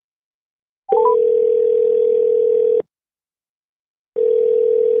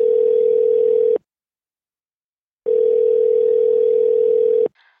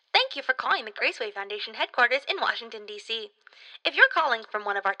Thank you for calling the Graceway Foundation headquarters in Washington, D.C. If you're calling from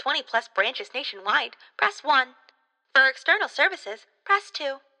one of our 20-plus branches nationwide, press 1. For external services, press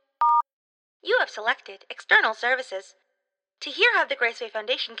 2. You have selected External Services. To hear how the Graceway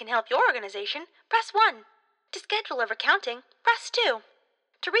Foundation can help your organization, press 1. To schedule a recounting, press 2.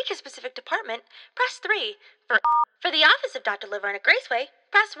 To reach a specific department, press 3. For the office of Dr. Liver and a Graceway,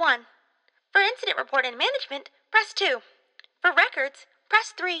 press 1. For incident report and management, press 2. For records,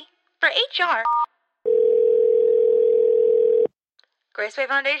 press 3. For HR... Graceway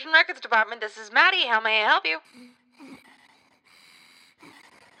Foundation Records Department, this is Maddie. How may I help you?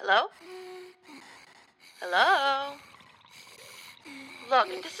 Hello? Hello?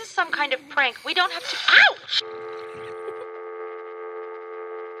 Look, this is some kind of prank. We don't have to... Ow!